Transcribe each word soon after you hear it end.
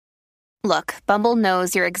Look, Bumble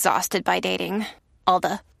knows you're exhausted by dating. All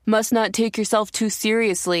the must not take yourself too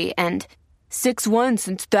seriously and 6'1"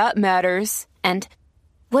 since that matters. And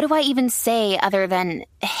what do I even say other than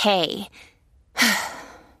hey?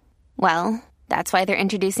 Well, that's why they're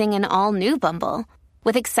introducing an all-new Bumble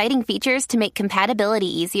with exciting features to make compatibility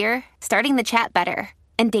easier, starting the chat better,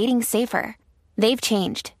 and dating safer. They've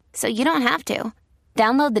changed, so you don't have to.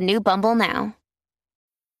 Download the new Bumble now.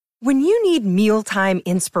 When you need mealtime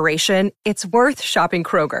inspiration, it's worth shopping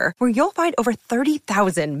Kroger, where you'll find over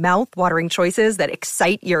 30,000 mouth-watering choices that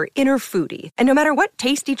excite your inner foodie. And no matter what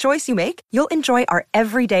tasty choice you make, you'll enjoy our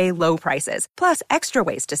everyday low prices, plus extra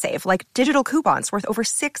ways to save, like digital coupons worth over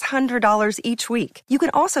 $600 each week. You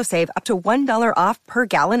can also save up to $1 off per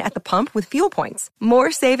gallon at the pump with fuel points.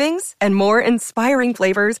 More savings and more inspiring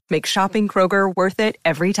flavors make shopping Kroger worth it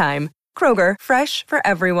every time. Kroger, fresh for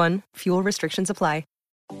everyone. Fuel restrictions apply.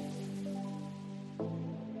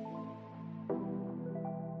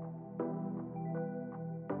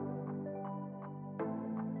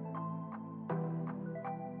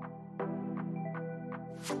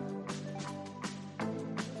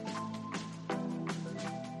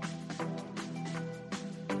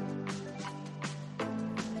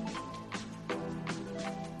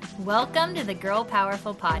 Welcome to the Girl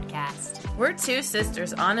Powerful Podcast. We're two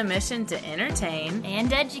sisters on a mission to entertain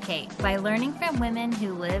and educate by learning from women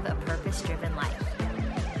who live a purpose-driven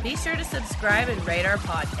life. Be sure to subscribe and rate our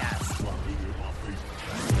podcast.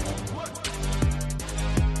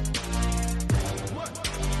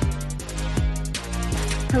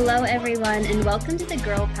 Hello, everyone, and welcome to the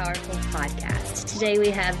Girl Powerful Podcast. Today we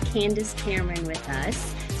have Candace Cameron with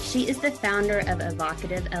us. She is the founder of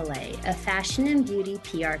Evocative LA, a fashion and beauty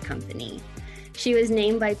PR company. She was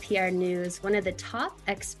named by PR News one of the top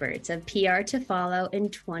experts of PR to follow in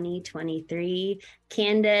 2023.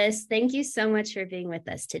 Candace, thank you so much for being with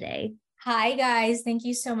us today. Hi, guys. Thank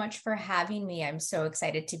you so much for having me. I'm so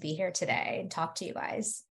excited to be here today and talk to you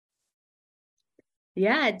guys.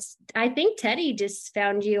 Yeah, I think Teddy just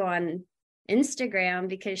found you on Instagram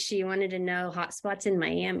because she wanted to know hotspots in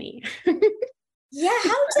Miami. Yeah,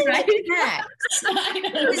 how did I connect?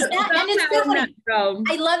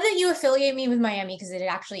 I love that you affiliate me with Miami because it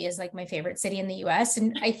actually is like my favorite city in the US.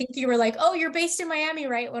 And I think you were like, oh, you're based in Miami,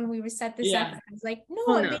 right? When we set this up. I was like,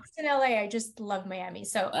 no, I'm based in LA. I just love Miami.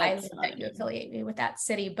 So I love that you affiliate me with that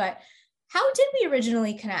city. But how did we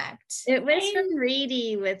originally connect? It was from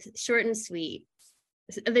Reedy with Short and Sweet,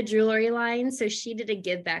 the jewelry line. So she did a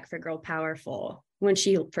give back for Girl Powerful when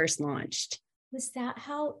she first launched. Was that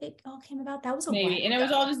how it all came about? That was a maybe, and it was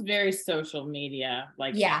all just very social media,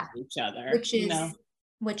 like each other,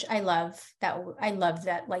 which I love. I love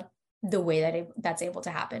that, like the way that that's able to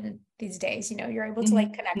happen these days. You know, you're able to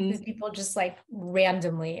like connect with people just like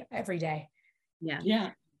randomly every day.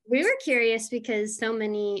 Yeah. We were curious because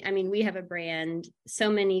we have a brand. So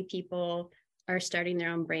many people are starting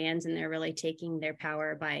their own brands, and they're really taking their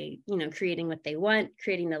power by, creating what they want,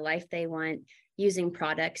 creating the life they want, using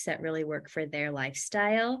products that really work for their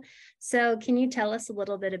lifestyle. So can you tell us a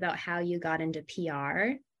little bit about how you got into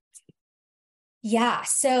PR? Yeah,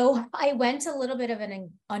 so I went a little bit of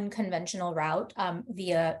an unconventional route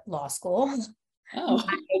via law school. Oh.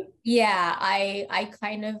 I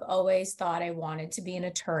kind of always thought I wanted to be an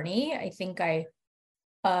attorney. I think I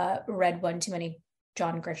read one too many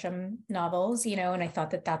John Grisham novels, and I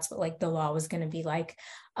thought that that's what like the law was going to be like.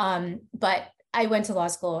 But I went to law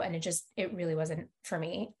school and it really wasn't for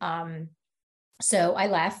me. So I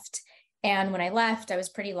left, and when I left, I was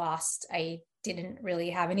pretty lost. I didn't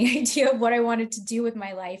really have any idea of what I wanted to do with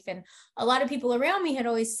my life. And a lot of people around me had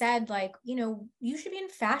always said like, you should be in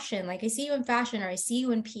fashion. Like I see you in fashion, or I see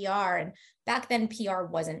you in PR. And back then PR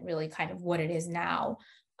wasn't really kind of what it is now.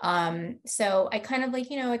 So I kind of like,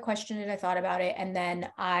 I questioned it, I thought about it. And then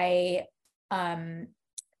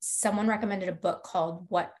someone recommended a book called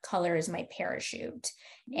What Color is My Parachute?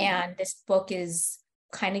 And this book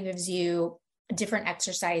kind of gives you different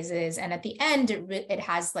exercises. And at the end, it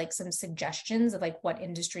has like some suggestions of like what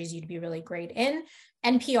industries you'd be really great in.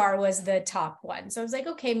 And PR was the top one. So I was like,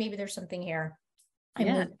 okay, maybe there's something here. I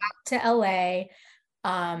moved back to LA.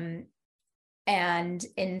 And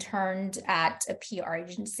interned at a PR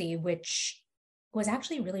agency, which was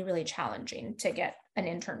actually really, really challenging to get an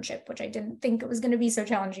internship, which I didn't think it was going to be so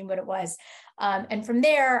challenging, but it was. And from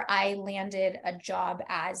there, I landed a job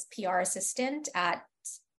as PR assistant at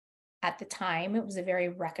the time. It was a very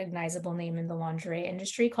recognizable name in the lingerie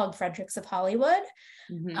industry called Fredericks of Hollywood.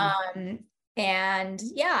 Mm-hmm.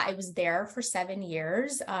 I was there for 7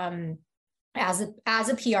 years as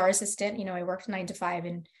a PR assistant. I worked 9 to 5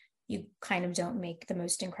 and you kind of don't make the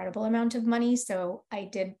most incredible amount of money. So I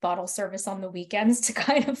did bottle service on the weekends to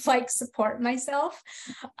kind of like support myself.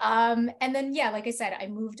 And then, yeah, like I said, I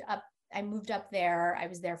moved up there. I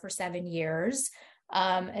was there for 7 years,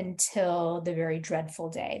 until the very dreadful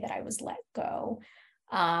day that I was let go.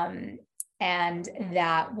 And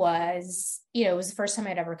that was, it was the first time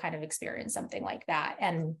I'd ever kind of experienced something like that.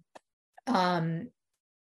 And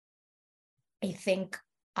I think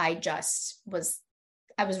I was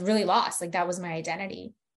really lost. Like that was my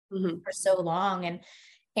identity for so long.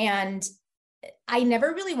 And I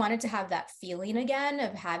never really wanted to have that feeling again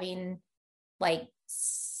of having like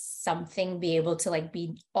something be able to like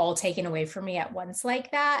be all taken away from me at once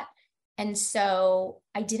like that. And so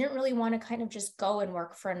I didn't really want to kind of just go and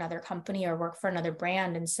work for another company or work for another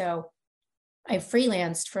brand. And so I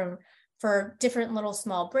freelanced for different little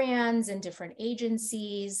small brands and different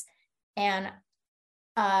agencies. And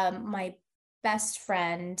my best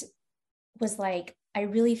friend was like, I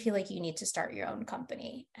really feel like you need to start your own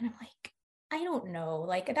company. And I'm like, I don't know.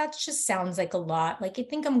 Like, that just sounds like a lot. Like, I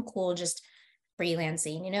think I'm cool just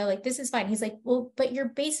freelancing, like, this is fine. He's like, well, but you're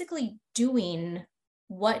basically doing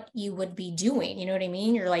what you would be doing. You know what I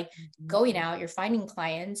mean? You're like going out, you're finding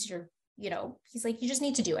clients, he's like, you just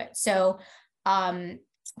need to do it. So,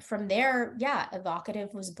 from there, yeah,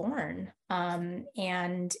 Evocative was born.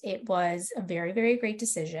 And it was a very, very great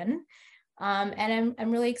decision. And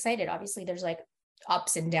I'm really excited. Obviously there's like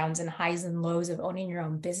ups and downs and highs and lows of owning your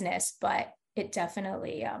own business, but it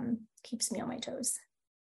definitely, keeps me on my toes.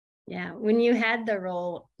 Yeah. When you had the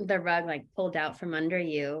rug like pulled out from under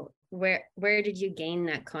you, where did you gain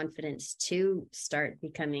that confidence to start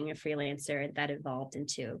becoming a freelancer that evolved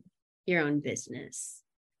into your own business?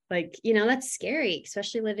 Like, that's scary,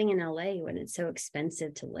 especially living in LA when it's so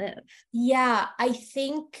expensive to live. Yeah, I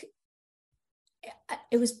think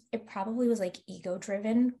it probably was like ego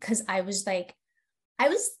driven, because I was like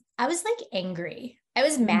angry. I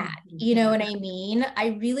was mad. You know what I mean?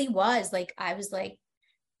 I really was like,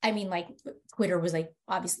 like Twitter was like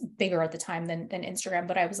obviously bigger at the time than Instagram,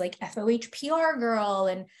 but I was like FOH PR girl.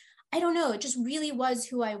 And I don't know, it just really was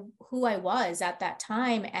who I was at that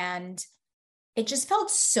time. And it just felt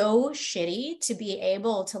so shitty to be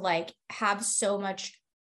able to like have so much,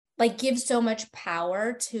 like give so much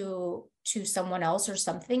power to someone else or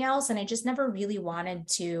something else. And I just never really wanted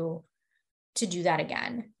to do that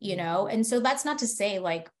again, And so that's not to say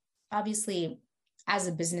like, obviously as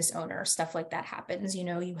a business owner, stuff like that happens,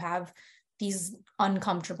 you have these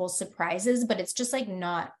uncomfortable surprises, but it's just like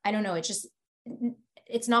not, I don't know.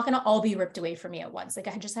 It's not going to all be ripped away from me at once. Like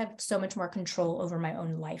I just have so much more control over my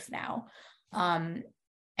own life now.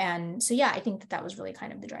 And so, yeah, I think that was really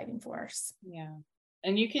kind of the driving force. Yeah.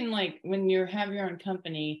 And you can like, when you have your own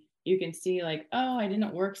company, you can see like, oh, I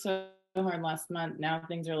didn't work so hard last month. Now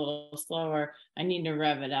things are a little slower. I need to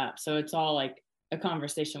rev it up. So it's all like a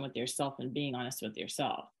conversation with yourself and being honest with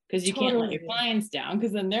yourself, because you can't let your clients down,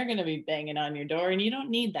 because then they're going to be banging on your door and you don't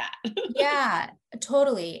need that. Yeah,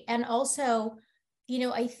 totally. And also,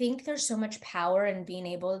 I think there's so much power in being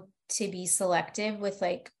able to be selective with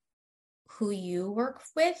like who you work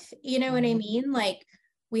with, you know what I mean? Like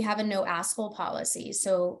we have a no asshole policy.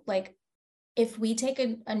 So like if we take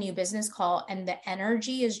a new business call and the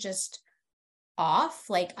energy is just off,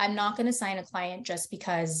 like I'm not going to sign a client just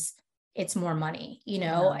because it's more money,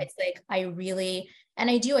 It's like, I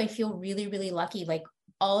feel really, really lucky. Like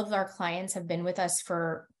all of our clients have been with us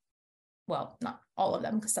for, well, not all of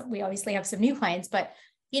them, because we obviously have some new clients, but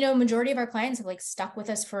majority of our clients have like stuck with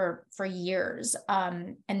us for years.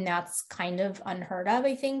 And that's kind of unheard of,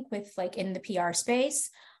 I think, with like in the PR space.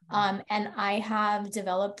 And I have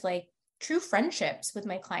developed like true friendships with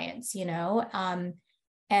my clients, and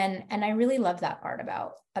I really love that part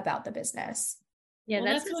about the business. Yeah,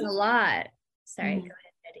 that's a lot. Sorry, go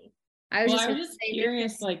ahead, Betty. I was just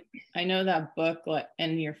curious, like, I know that book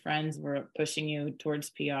and your friends were pushing you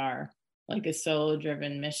towards PR, like a solo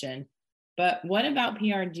driven mission. But what about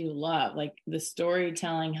PR do you love? Like the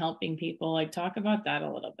storytelling, helping people, like talk about that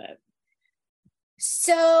a little bit.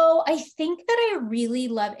 So I think that I really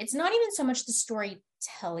love, it's not even so much the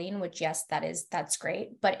storytelling, which yes, that's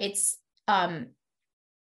great, but it's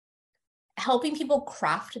helping people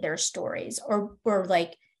craft their stories or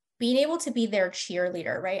like being able to be their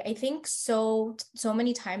cheerleader, right? I think so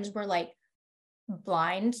many times we're like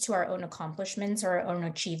blind to our own accomplishments or our own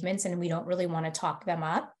achievements, and we don't really want to talk them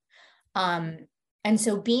up. And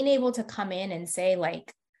so being able to come in and say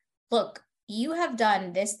like, look, you have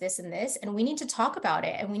done this, this, and this, and we need to talk about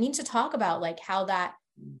it. And we need to talk about like how that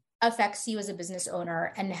affects you as a business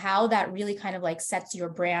owner and how that really kind of like sets your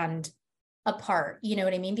brand apart. You know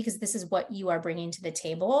what I mean? Because this is what you are bringing to the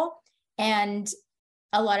table. And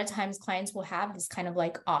a lot of times clients will have this kind of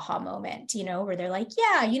like aha moment, you know, where they're like,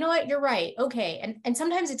 yeah, you know what, you're right. Okay. And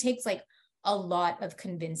sometimes it takes like a lot of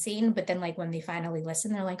convincing, but then like when they finally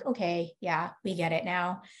listen, they're like, okay, yeah, we get it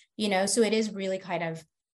now, you know? So it is really kind of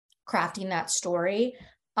crafting that story.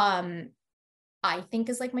 I think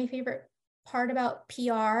is like my favorite part about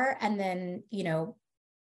PR. And then, you know,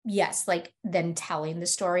 yes, like then telling the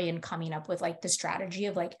story and coming up with like the strategy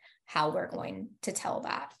of like how we're going to tell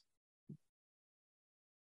that.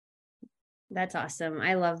 That's awesome.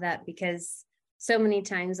 I love that because so many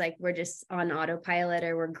times like we're just on autopilot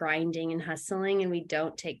or we're grinding and hustling and we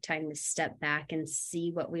don't take time to step back and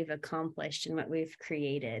see what we've accomplished and what we've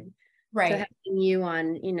created. Right. So having you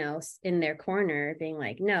on, you know, in their corner being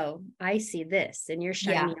like, no, I see this and you're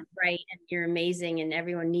shining bright and you're amazing and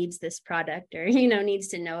everyone needs this product or, you know, needs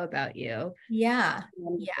to know about you. Yeah.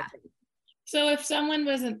 Yeah. So if someone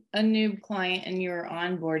was a new client and you're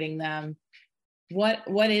onboarding them,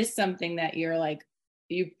 what is something that you're like,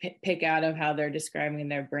 you pick out of how they're describing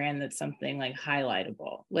their brand that's something like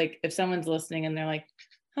highlightable? Like if someone's listening and they're like,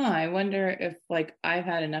 I wonder if like I've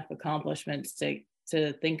had enough accomplishments to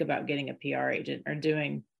think about getting a PR agent or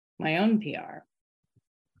doing my own PR.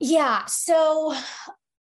 Yeah. So,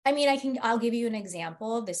 I mean, I'll give you an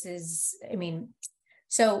example.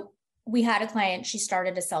 So we had a client, she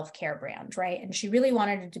started a self-care brand, right? And she really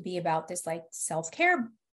wanted it to be about this like self-care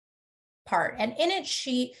part. And in it,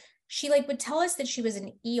 she like would tell us that she was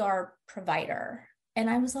an ER provider. And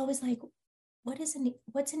I was always like, what's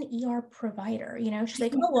an ER provider? You know, she's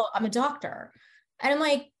like, oh, well, I'm a doctor. And I'm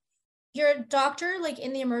like, you're a doctor, like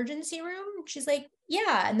in the emergency room? She's like,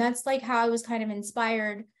 yeah. And that's like how I was kind of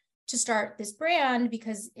inspired to start this brand,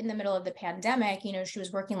 because in the middle of the pandemic, you know, she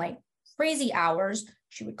was working like crazy hours.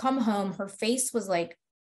 She would come home, her face was like,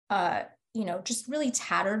 you know, just really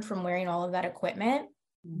tattered from wearing all of that equipment.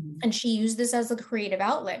 Mm-hmm. And she used this as a creative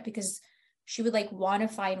outlet because she would like want to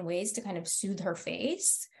find ways to kind of soothe her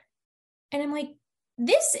face. And I'm like,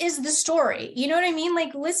 this is the story. You know what I mean?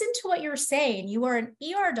 Like, listen to what you're saying. You are an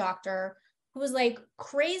ER doctor who was like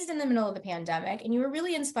crazed in the middle of the pandemic, and you were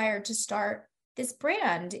really inspired to start this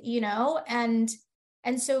brand, you know? And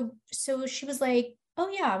so she was like, oh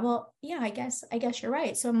yeah, well, yeah, I guess you're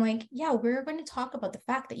right. So I'm like, yeah, we're going to talk about the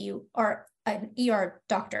fact that you are an ER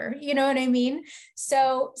doctor. You know what I mean?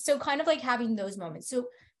 So kind of like having those moments. So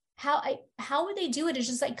how would they do it is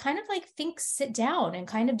just like kind of like sit down and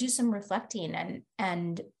kind of do some reflecting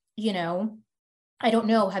and you know, I don't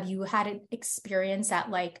know, have you had an experience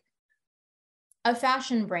at like a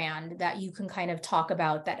fashion brand that you can kind of talk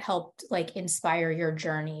about that helped like inspire your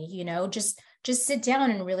journey? You know, just sit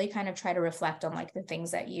down and really kind of try to reflect on like the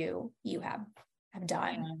things that you have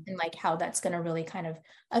done and like how that's going to really kind of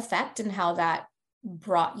affect and how that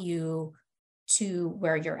brought you to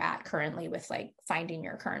where you're at currently with like finding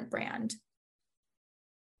your current brand.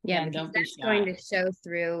 Yeah, because that's going to show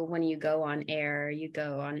through when you go on air, you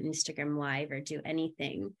go on Instagram Live or do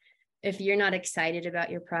anything. If you're not excited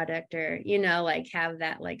about your product or, you know, like have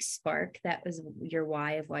that like spark, that was your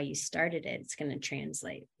why of why you started it, it's going to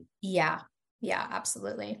translate. Yeah,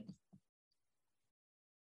 absolutely.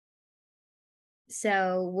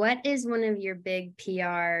 So what is one of your big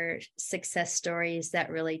PR success stories that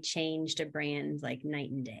really changed a brand like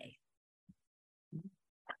night and day?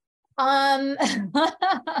 That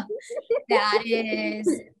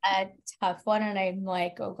is a tough one. And I'm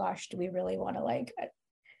like, oh gosh, do we really want to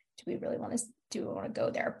go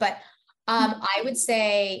there? But I would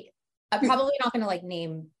say I'm probably not going to like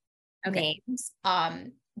name names.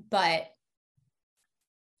 But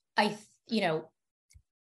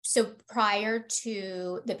so prior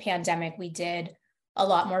to the pandemic, we did a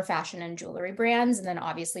lot more fashion and jewelry brands. And then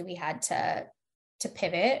obviously we had to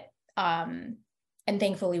pivot. And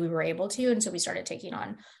thankfully we were able to. And so we started taking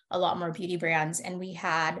on a lot more beauty brands. And we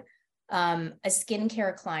had a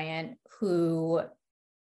skincare client who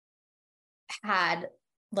had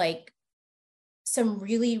like some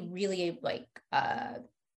really, really like a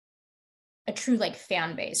true like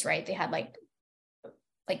fan base, right? They had like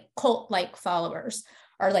cult like followers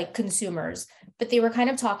or like consumers, but they were kind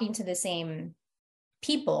of talking to the same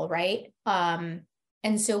people, right? And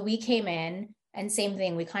so we came in and same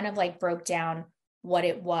thing, we kind of like broke down what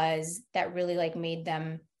it was that really like made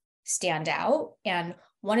them stand out. And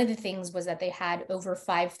one of the things was that they had over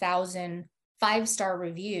 5,000 5-star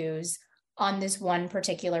reviews on this one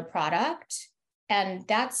particular product. And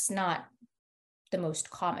that's not the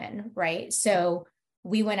most common, right? So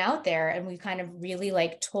we went out there and we kind of really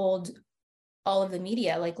like told all of the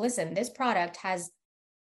media, like, listen, this product has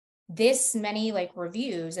this many like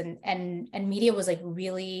reviews, and media was like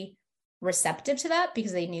really receptive to that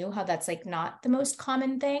because they knew how that's like not the most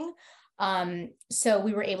common thing. So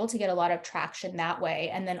we were able to get a lot of traction that way.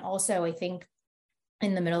 And then also I think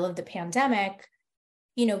in the middle of the pandemic,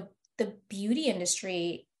 you know, the beauty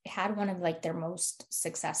industry had one of like their most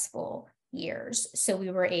successful years. So we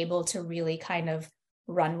were able to really kind of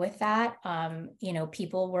run with that. You know,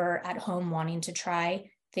 people were at home wanting to try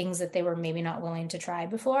things that they were maybe not willing to try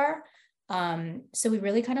before. So we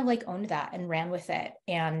really kind of like owned that and ran with it.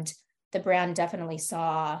 And the brand definitely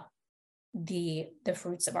saw the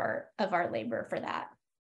fruits of our labor for that.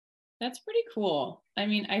 That's pretty cool. I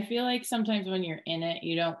mean, I feel like sometimes when you're in it,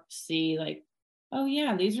 you don't see like, oh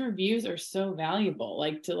yeah, these reviews are so valuable.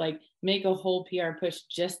 Like to like make a whole PR push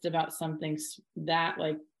just about something that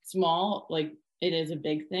like small, like it is a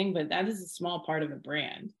big thing, but that is a small part of a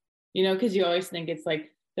brand, you know, because you always think it's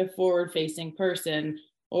like the forward facing person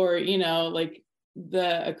or, you know, like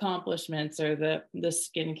the accomplishments or the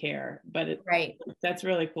skincare, but right. That's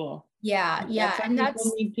really cool. Yeah. Yeah. And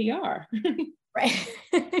that's need PR. Right.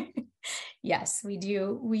 Yes, we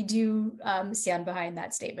do stand behind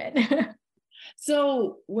that statement.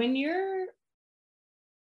 So when you're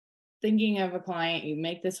thinking of a client, you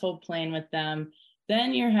make this whole plan with them,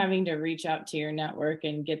 then you're having to reach out to your network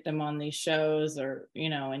and get them on these shows or, you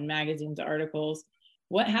know, in magazines, articles.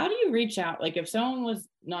 How do you reach out? Like if someone was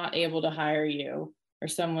not able to hire you or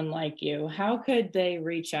someone like you, how could they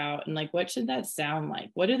reach out? And like, what should that sound like?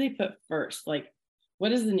 What do they put first? Like, what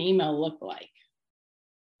does an email look like?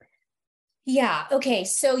 Yeah. Okay.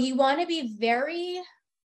 So you want to be very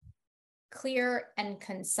clear and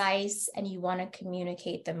concise, and you want to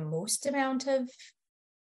communicate the most amount of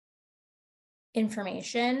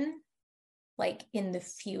information, like in the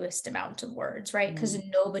fewest amount of words, right? Because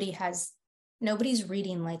nobody's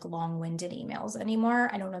reading like long-winded emails anymore.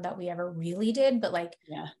 I don't know that we ever really did, but like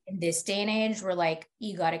in this day and age, we're like,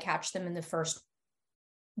 you got to catch them in the first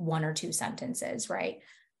 1 or 2 sentences, right?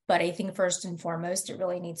 But I think first and foremost, it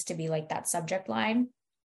really needs to be like that subject line.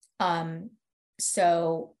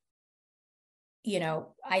 So, you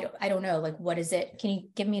know, I don't know, like, what is it? Can you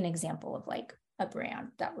give me an example of like a brand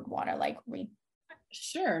that would want to like read?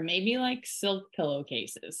 Sure. Maybe like silk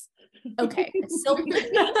pillowcases. Okay.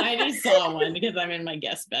 I just saw one because I'm in my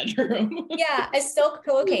guest bedroom. Yeah. A silk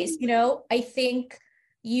pillowcase, you know, I think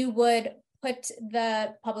you would put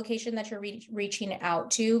the publication that you're reaching out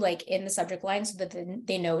to like in the subject line so that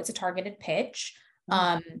they know it's a targeted pitch.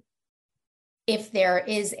 If there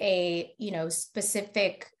is a, you know,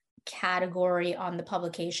 specific category on the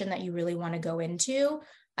publication that you really want to go into,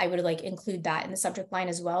 I would like include that in the subject line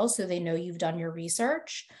as well, so they know you've done your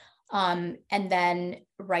research. And then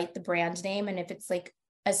write the brand name. And if it's like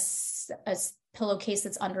a pillowcase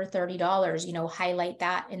that's under $30, you know, highlight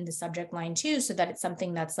that in the subject line too, so that it's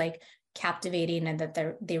something that's like captivating and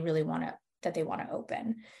that they really want to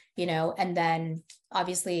open, you know. And then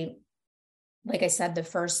obviously, like I said,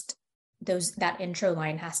 that intro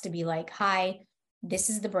line has to be like, hi, this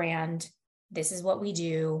is the brand, this is what we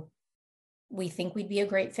do, we think we'd be a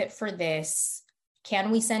great fit for this,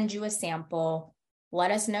 can we send you a sample,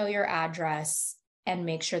 let us know your address, and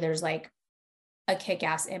make sure there's like a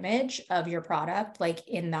kick-ass image of your product like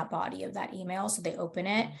in that body of that email so they open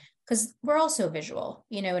it, because we're also visual,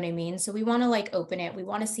 you know what I mean? So we want to like open it, we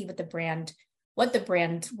want to see what the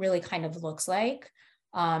brand really kind of looks like.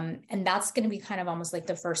 And that's going to be kind of almost like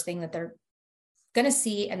the first thing that they're going to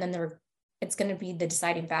see, and then it's going to be the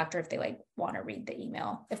deciding factor if they like want to read the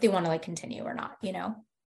email, if they want to like continue or not, you know?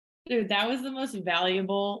 Dude, that was the most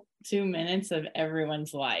valuable 2 minutes of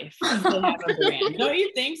everyone's life to have a brand. Don't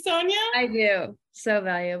you think, Sonia? I do. So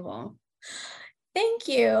valuable. Thank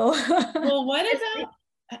you. Well,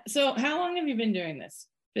 so how long have you been doing this?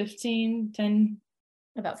 10?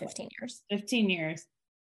 About 15 years. 15 years.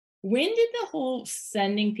 When did the whole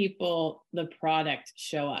sending people the product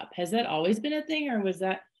show up? Has that always been a thing, or was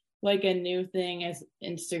that like a new thing as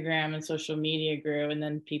Instagram and social media grew, and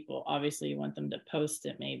then people, obviously you want them to post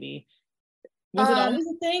it maybe? Was it always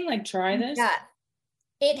a thing? Like, try this? Yeah,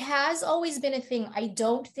 it has always been a thing. I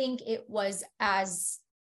don't think it was as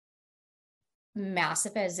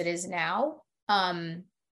massive as it is now.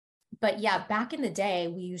 But yeah, back in the day,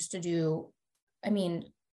 we used to do, I mean,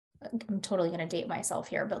 I'm totally going to date myself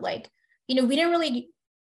here, but like, you know, we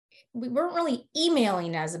weren't really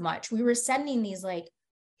emailing as much. We were sending these like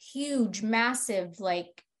huge, massive,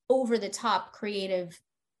 like over the top creative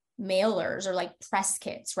mailers or like press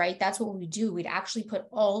kits, right? That's what we do. We'd actually put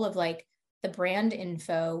all of like the brand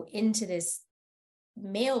info into this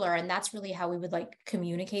mailer, and that's really how we would like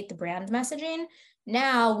communicate the brand messaging.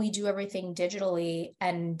 Now we do everything digitally,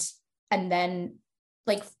 and then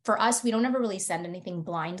like for us, we don't ever really send anything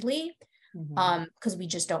blindly. because we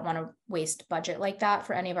just don't want to waste budget like that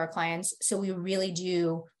for any of our clients. So we really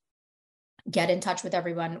do get in touch with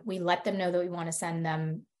everyone. We let them know that we want to send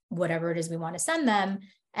them whatever it is we want to send them.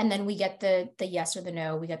 And then we get the yes or the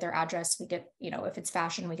no. We get their address. We get, if it's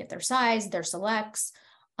fashion, we get their size, their selects.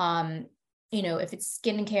 If it's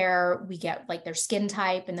skincare, we get like their skin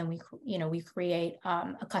type, and then we create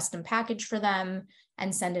a custom package for them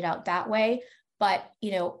and send it out that way. But,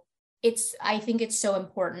 I think it's so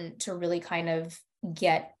important to really kind of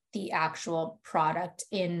get the actual product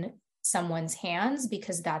in someone's hands,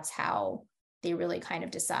 because that's how they really kind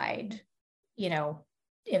of decide,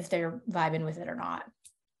 if they're vibing with it or not.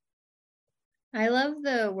 I love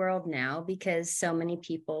the world now because so many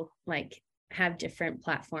people have different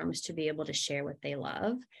platforms to be able to share what they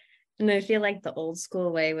love. And I feel like the old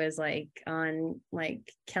school way was on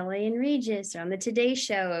Kelly and Regis or on the Today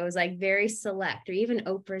Show. It was very select, or even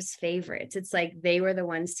Oprah's favorites. It's they were the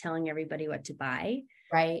ones telling everybody what to buy.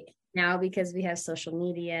 Right. Now, because we have social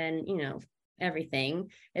media and, everything,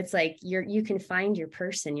 it's you can find your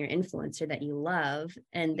person, your influencer that you love,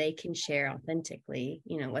 and they can share authentically,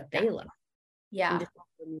 what they love. Yeah.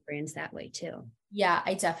 And brands that way too. Yeah,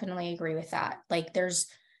 I definitely agree with that. There's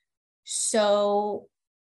so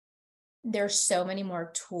many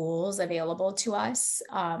more tools available to us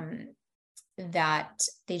that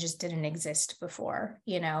they just didn't exist before,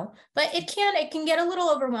 but it can get a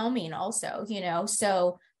little overwhelming also,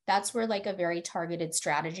 so that's where a very targeted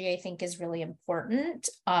strategy I think is really important,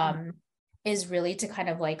 is really to kind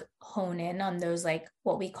of hone in on those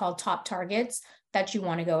what we call top targets that you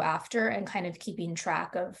want to go after, and kind of keeping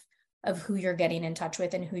track of who you're getting in touch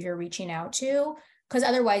with and who you're reaching out to. Because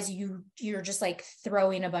otherwise you're just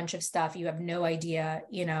throwing a bunch of stuff. You have no idea,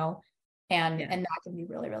 and that can be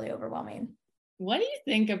really, really overwhelming. What do you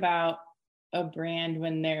think about a brand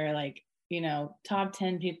when they're top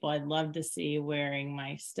 10 people I'd love to see wearing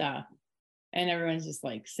my stuff, and everyone's just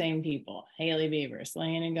same people, Hailey Bieber,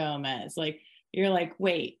 Selena Gomez, you're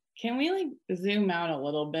wait, can we zoom out a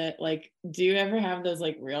little bit? Do you ever have those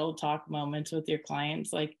real talk moments with your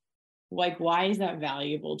clients? Why is that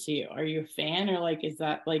valuable to you? Are you a fan, or is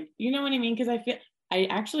that you know what I mean? Because I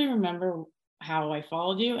actually remember how I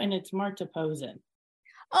followed you, and it's Marta Posen.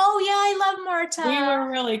 Oh yeah, I love Marta. We were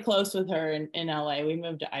really close with her in LA. We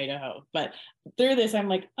moved to Idaho, but through this,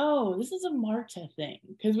 I'm oh, this is a Marta thing,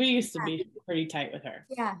 because we used to be pretty tight with her.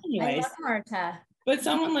 Yeah, anyways, I love Marta. But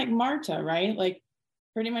someone like Marta, right?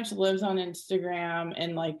 Pretty much lives on Instagram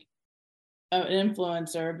and an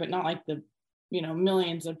influencer, but not the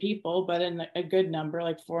millions of people, but in a good number,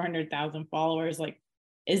 400,000 followers.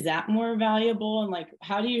 Is that more valuable? And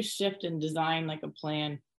how do you shift and design a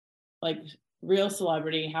plan, real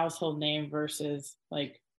celebrity, household name versus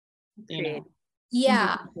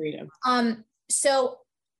yeah, creative? So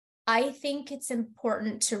I think it's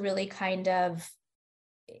important to really kind of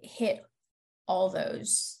hit all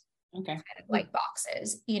those kind of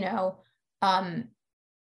boxes,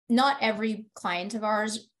 not every client of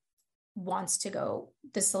ours wants to go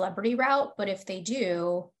the celebrity route, but if they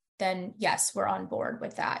do, then yes, we're on board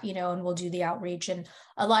with that, and we'll do the outreach. And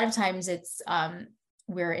a lot of times it's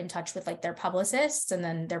we're in touch with their publicists, and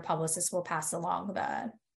then their publicist will pass along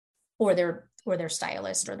their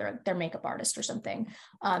stylist or their makeup artist or something,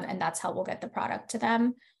 and that's how we'll get the product to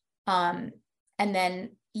them. And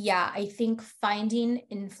then I think finding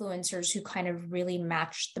influencers who kind of really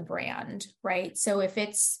match the brand, right? So if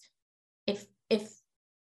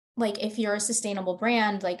you're a sustainable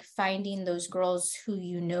brand, finding those girls who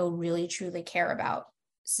really truly care about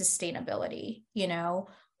sustainability,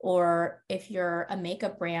 or if you're a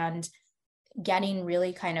makeup brand, getting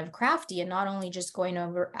really kind of crafty and not only just going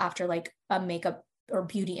over after a makeup or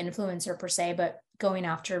beauty influencer per se, but going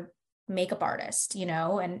after makeup artists,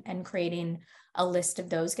 and creating a list of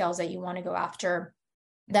those gals that you want to go after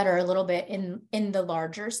that are a little bit in the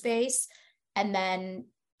larger space. And then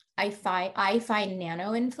I find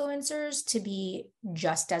nano influencers to be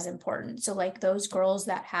just as important. So those girls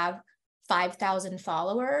that have 5,000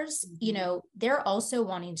 followers, they're also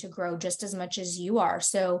wanting to grow just as much as you are.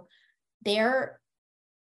 So they're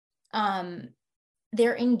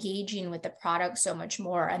engaging with the product so much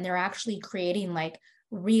more, and they're actually creating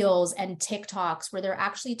reels and TikToks where they're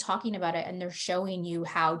actually talking about it, and they're showing you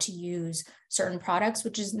how to use certain products,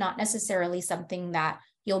 which is not necessarily something that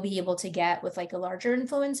you'll be able to get with a larger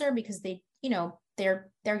influencer, because they're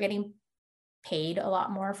getting paid a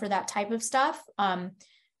lot more for that type of stuff.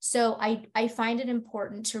 So I find it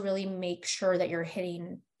important to really make sure that you're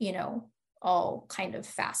hitting, all kind of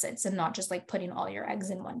facets, and not just putting all your eggs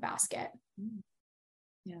in one basket.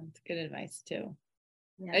 Yeah, it's good advice too.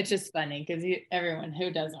 Yeah. It's just funny because everyone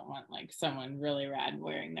who doesn't want like someone really rad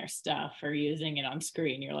wearing their stuff or using it on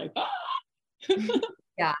screen, you're like,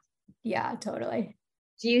 ah. Yeah, totally.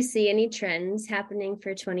 Do you see any trends happening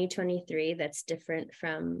for 2023 that's different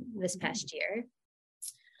from this past year?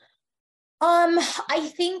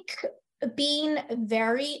 I think being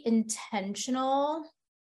very intentional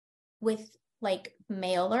with like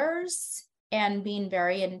mailers and being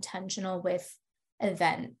very intentional with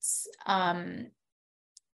events. I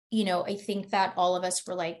think that all of us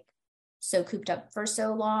were like so cooped up for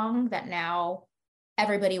so long that now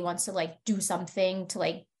everybody wants to like do something to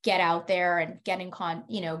like get out there and get in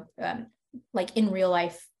like in real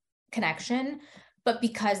life connection. But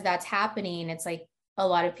because that's happening, it's like a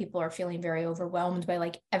lot of people are feeling very overwhelmed by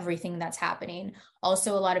like everything that's happening.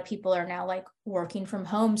 Also, a lot of people are now like working from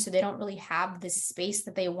home, so they don't really have this space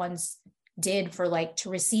that they once did for like to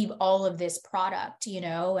receive all of this product,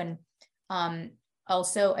 and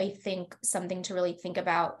also I think something to really think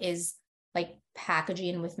about is like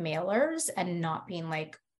packaging with mailers and not being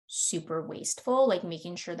like super wasteful, like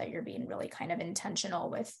making sure that you're being really kind of intentional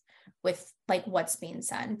with like what's being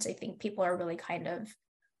sent. I think people are really kind of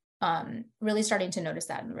really starting to notice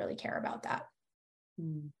that and really care about that.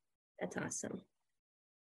 That's awesome.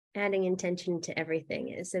 Adding intention to everything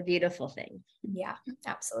is a beautiful thing. Yeah,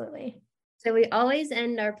 absolutely. So we always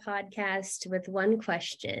end our podcast with one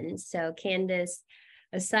question. So Candace,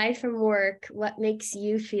 aside from work, what makes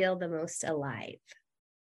you feel the most alive?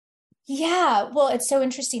 Yeah, well, it's so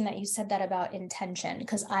interesting that you said that about intention,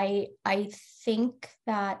 because I think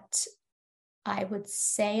that I would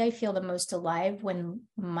say I feel the most alive when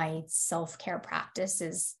my self-care practice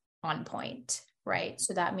is on point, right?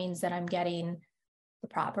 So that means that I'm getting the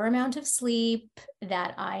proper amount of sleep,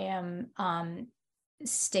 that I am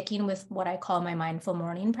sticking with what I call my mindful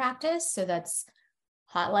morning practice. So that's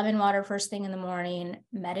hot lemon water first thing in the morning,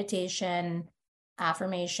 meditation,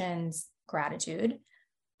 affirmations, gratitude,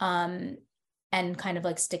 and kind of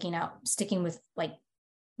like sticking with like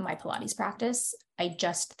my Pilates practice. I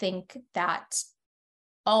just think that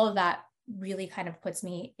all of that really kind of puts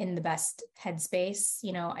me in the best headspace.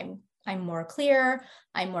 I'm more clear,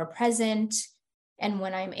 I'm more present. And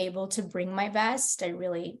when I'm able to bring my best, I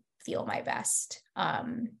really feel my best.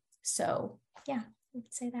 So yeah, I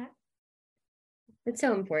would say that. It's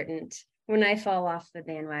so important. When I fall off the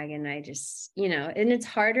bandwagon, I just, and it's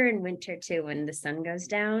harder in winter too, when the sun goes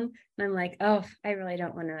down and I'm like, oh, I really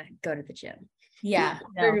don't want to go to the gym. Yeah,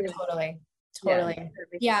 no, totally.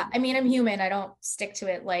 Yeah. I mean, I'm human. I don't stick to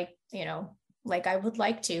it like I would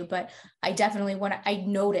like to, but I definitely I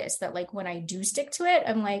notice that like when I do stick to it,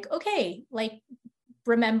 I'm like, okay, like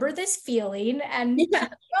remember this feeling and keep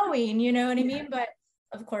going, you know what I mean? But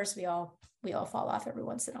of course we all fall off every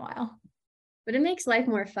once in a while. But it makes life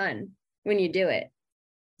more fun when you do it.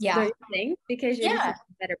 Yeah. Don't you think? Because you're just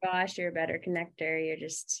a better boss, you're a better connector.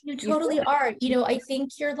 You totally are. I think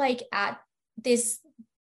you're like at this,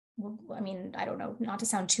 I mean, I don't know, not to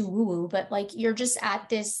sound too woo-woo, but like you're just at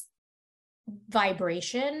this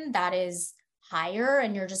vibration that is higher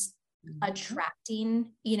and you're just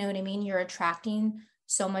attracting, you know what I mean? You're attracting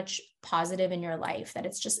so much positive in your life that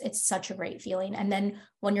it's such a great feeling. And then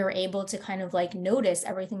when you're able to kind of like notice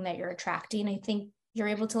everything that you're attracting, I think you're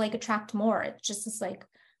able to like attract more. It's just this like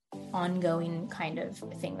ongoing kind of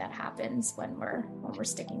thing that happens when we're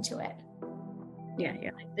sticking to it. Yeah,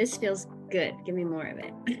 you're like, this feels good. Give me more of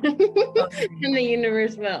it. And the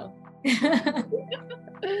universe will.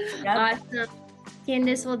 Awesome.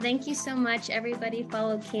 Candace, well, thank you so much. Everybody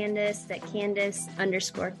follow Candace at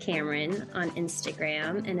Candace_Cameron on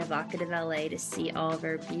Instagram and Evocative LA to see all of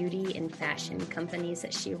her beauty and fashion companies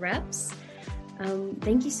that she reps.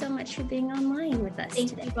 Thank you so much for being online with us today.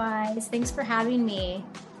 Thank you guys. Thanks for having me.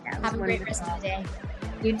 Have a great rest of the day.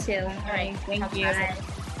 You too. All right. Thank you.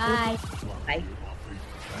 Bye. Bye.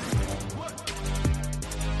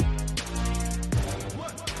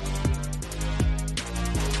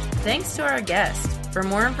 Thanks to our guest. For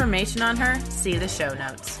more information on her, see the show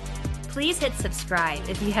notes. Please hit subscribe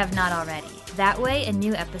if you have not already. That way, a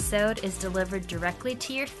new episode is delivered directly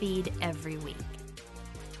to your feed every week.